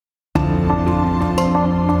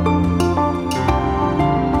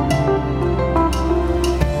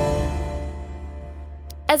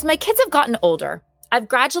As my kids have gotten older, I've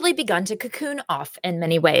gradually begun to cocoon off in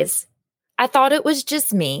many ways. I thought it was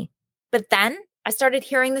just me, but then I started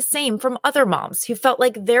hearing the same from other moms who felt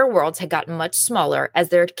like their worlds had gotten much smaller as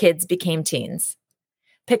their kids became teens.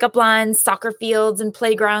 Pickup lines, soccer fields, and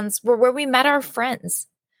playgrounds were where we met our friends,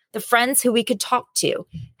 the friends who we could talk to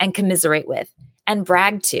and commiserate with and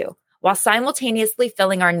brag to, while simultaneously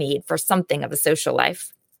filling our need for something of a social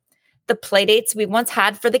life. The playdates we once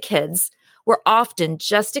had for the kids were often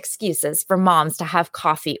just excuses for moms to have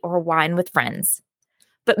coffee or wine with friends.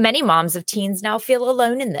 But many moms of teens now feel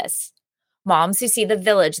alone in this. Moms who see the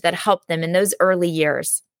village that helped them in those early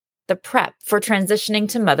years, the prep for transitioning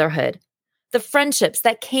to motherhood, the friendships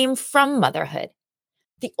that came from motherhood,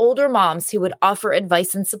 the older moms who would offer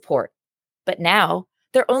advice and support. But now,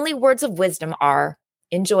 their only words of wisdom are,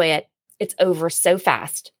 enjoy it, it's over so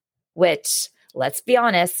fast, which, let's be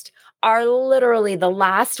honest, are literally the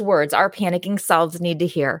last words our panicking selves need to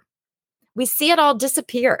hear. We see it all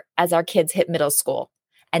disappear as our kids hit middle school,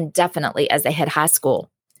 and definitely as they hit high school.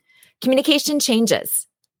 Communication changes.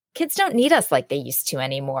 Kids don't need us like they used to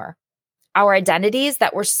anymore. Our identities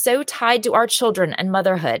that were so tied to our children and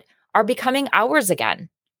motherhood are becoming ours again.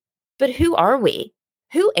 But who are we?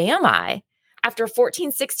 Who am I? After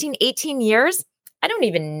 14, 16, 18 years, I don't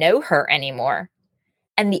even know her anymore.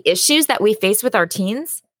 And the issues that we face with our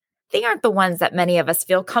teens, they aren't the ones that many of us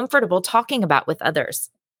feel comfortable talking about with others.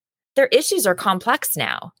 Their issues are complex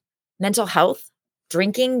now. Mental health,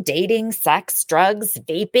 drinking, dating, sex, drugs,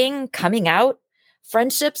 vaping, coming out,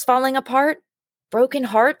 friendships falling apart, broken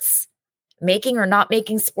hearts, making or not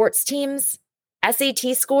making sports teams,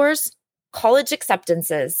 SAT scores, college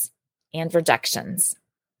acceptances, and rejections.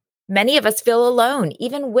 Many of us feel alone,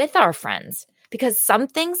 even with our friends, because some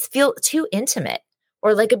things feel too intimate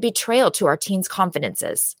or like a betrayal to our teens'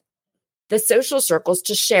 confidences. The social circles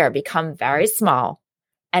to share become very small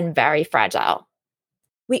and very fragile.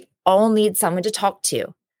 We all need someone to talk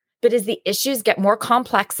to, but as the issues get more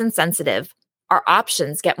complex and sensitive, our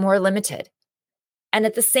options get more limited. And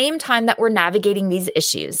at the same time that we're navigating these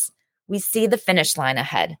issues, we see the finish line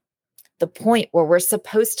ahead, the point where we're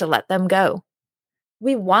supposed to let them go.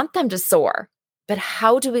 We want them to soar, but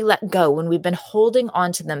how do we let go when we've been holding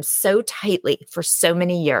on to them so tightly for so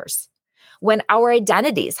many years, when our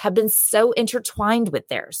identities have been so intertwined with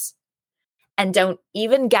theirs? And don't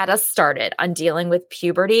even get us started on dealing with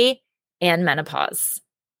puberty and menopause.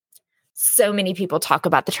 So many people talk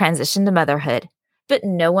about the transition to motherhood, but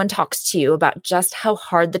no one talks to you about just how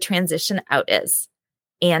hard the transition out is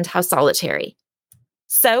and how solitary.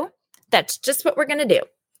 So that's just what we're going to do.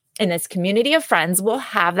 In this community of friends, we'll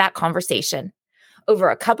have that conversation over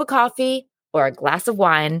a cup of coffee or a glass of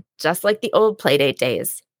wine, just like the old Playdate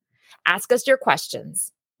days. Ask us your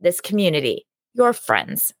questions. This community, your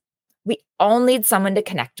friends. We all need someone to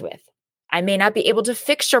connect with. I may not be able to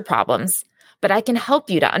fix your problems, but I can help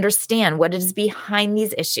you to understand what is behind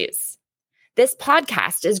these issues. This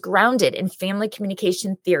podcast is grounded in family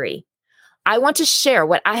communication theory. I want to share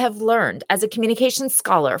what I have learned as a communication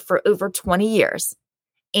scholar for over 20 years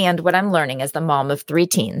and what I'm learning as the mom of 3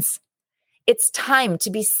 teens. It's time to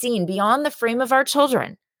be seen beyond the frame of our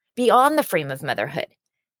children, beyond the frame of motherhood.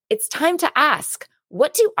 It's time to ask,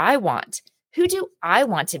 what do I want? Who do I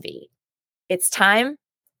want to be? It's time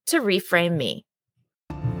to reframe me.